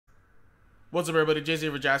What's up, everybody?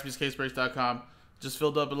 JZ for JaspysCaseBreaks.com. Just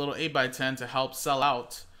filled up a little 8x10 to help sell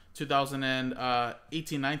out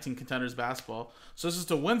 2018-19 Contenders basketball. So this is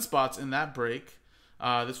to win spots in that break.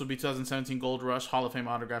 This would be 2017 Gold Rush Hall of Fame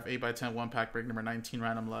autograph 8x10 1-pack break number 19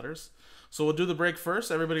 random letters. So we'll do the break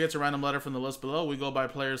first. Everybody gets a random letter from the list below. We go by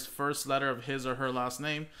player's first letter of his or her last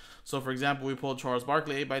name. So for example, we pulled Charles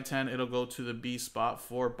Barkley 8x10. It'll go to the B spot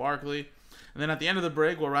for Barkley. And then at the end of the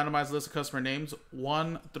break, we'll randomize a list of customer names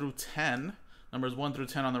 1 through 10. Numbers 1 through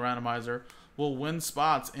 10 on the randomizer. We'll win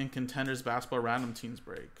spots in Contenders basketball random teams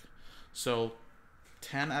break. So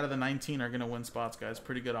 10 out of the 19 are going to win spots, guys.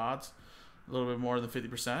 Pretty good odds. A little bit more than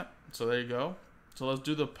 50%. So there you go. So let's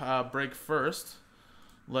do the break first.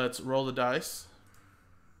 Let's roll the dice.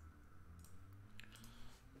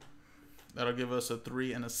 That'll give us a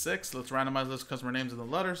 3 and a 6. Let's randomize list of customer names and the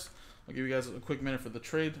letters. I'll give you guys a quick minute for the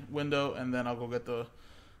trade window, and then I'll go get the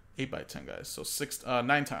 8x10, guys. So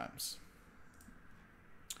 9 times.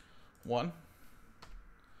 1,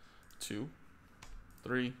 2,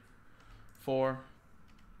 3, 4,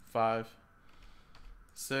 5,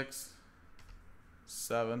 6,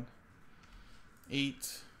 7,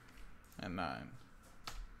 8, and 9.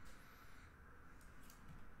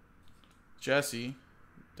 Jesse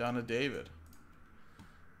down to David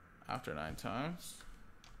after 9 times.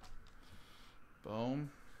 Boom.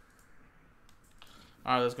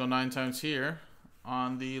 All right, let's go 9 times here.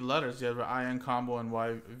 On the letters, you have an IN combo and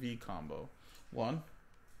YV combo. 1,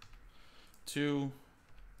 2,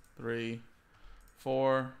 3,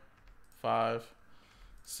 4, 5,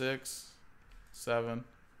 6, 7,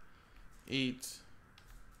 8,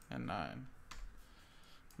 and 9.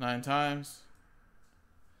 9 times.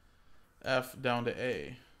 F down to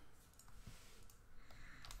A.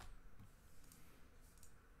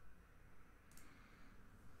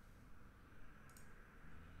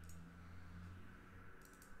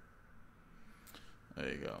 There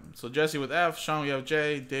you go. So Jesse with F, Sean we have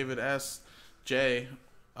J, David S, J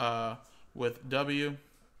with W.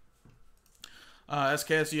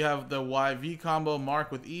 SKS you have the YV combo,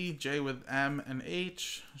 Mark with E, J with M and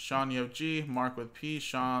H, Sean you have G, Mark with P,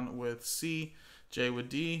 Sean with C, J with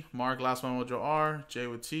D, Mark last one with R, J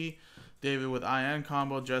with T, David with IN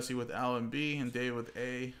combo, Jesse with L and B, and David with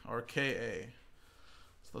A or KA.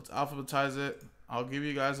 So let's alphabetize it. I'll give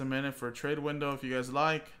you guys a minute for a trade window if you guys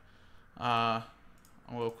like.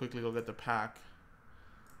 We'll quickly go get the pack,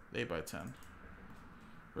 the 8x10,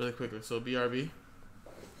 really quickly. So BRB.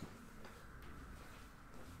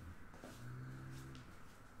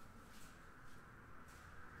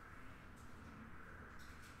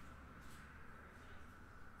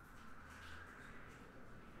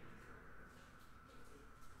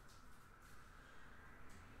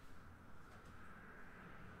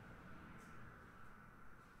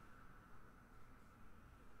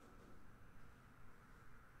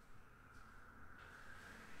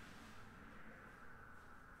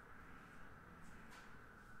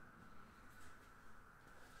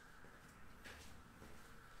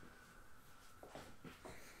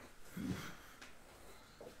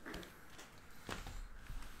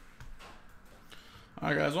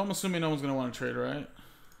 Alright guys, well I'm assuming no one's going to want to trade, right?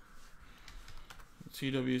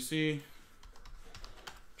 TWC.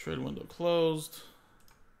 Trade window closed.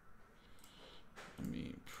 Let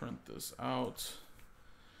me print this out.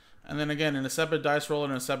 And then again, in a separate dice roller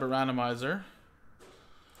and a separate randomizer,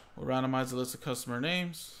 we'll randomize the list of customer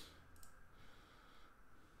names.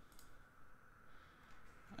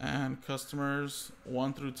 And customers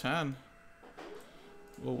 1 through 10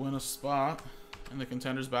 will win a spot in the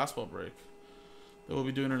Contenders basketball break. That we'll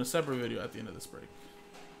be doing in a separate video at the end of this break.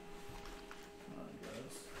 Alright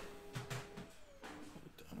guys. Put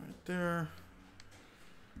it down right there.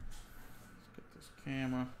 Let's get this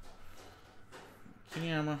camera.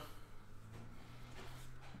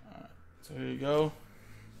 Alright, so here you go.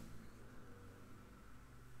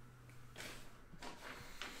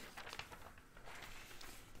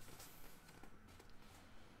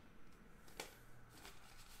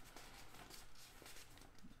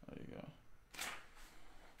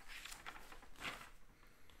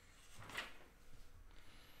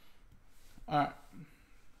 Alright,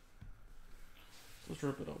 let's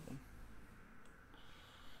rip it open.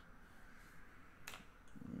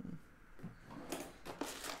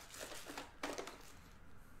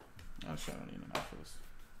 Actually, I don't need a knife for this.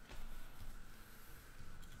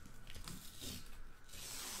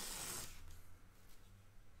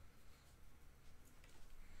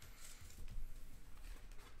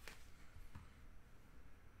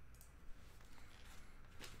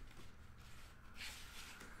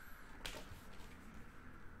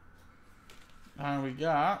 And we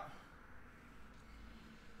got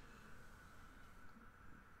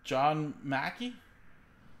John Mackey,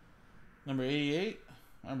 number 88.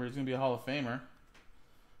 Remember, he's going to be a Hall of Famer.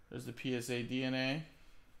 There's the PSA DNA.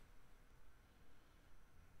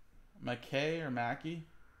 McKay or Mackey?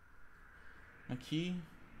 McKee?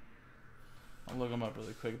 I'll look him up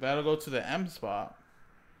really quick. That'll go to the M spot,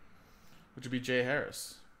 which would be Jay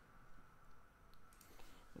Harris.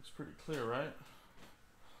 Looks pretty clear, right?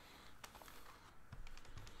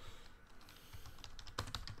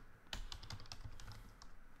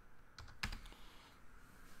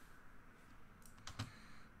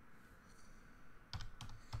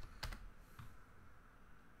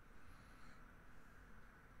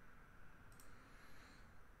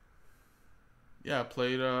 Yeah,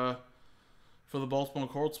 played for the Baltimore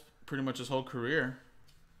Colts pretty much his whole career.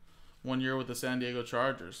 1 year with the San Diego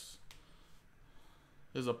Chargers.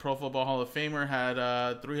 Is a Pro Football Hall of Famer. Had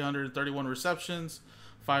 331 receptions,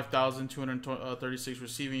 5,236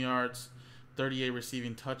 receiving yards, 38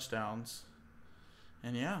 receiving touchdowns.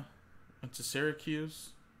 And yeah, went to Syracuse.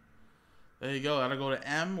 There you go. That'll go to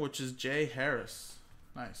M, which is Jay Harris.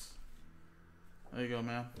 Nice. There you go,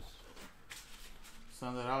 man.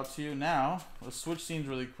 Send that out to you. Now, let's switch scenes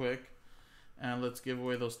really quick. And let's give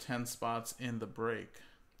away those 10 spots in the break.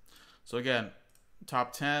 So again,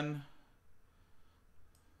 top 10.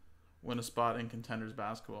 Win a spot in Contenders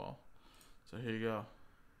Basketball. So here you go.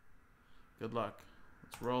 Good luck.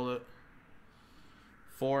 Let's roll it.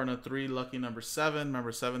 4 and a 3, lucky number 7.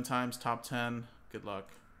 Remember, 7 times top 10. Good luck.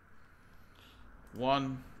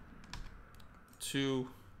 1, 2,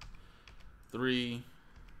 3,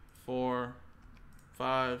 4,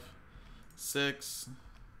 5, 6,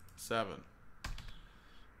 7.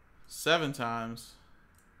 7 times.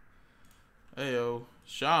 Ayo.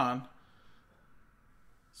 Sean.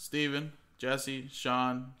 Steven, Jesse,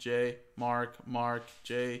 Sean, Jay, Mark,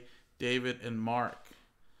 Jay, David, and Mark.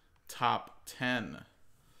 Top 10.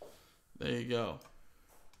 There you go.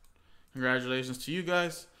 Congratulations to you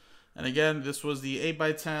guys. And again, this was the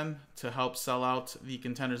 8x10 to help sell out the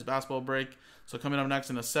Contenders Basketball break. So coming up next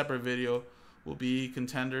in a separate video will be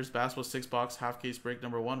Contenders Basketball 6-box half case break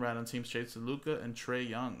number 1. Random teams: Chase Luka and Trae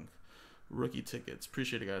Young. Rookie tickets.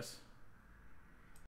 Appreciate it, guys.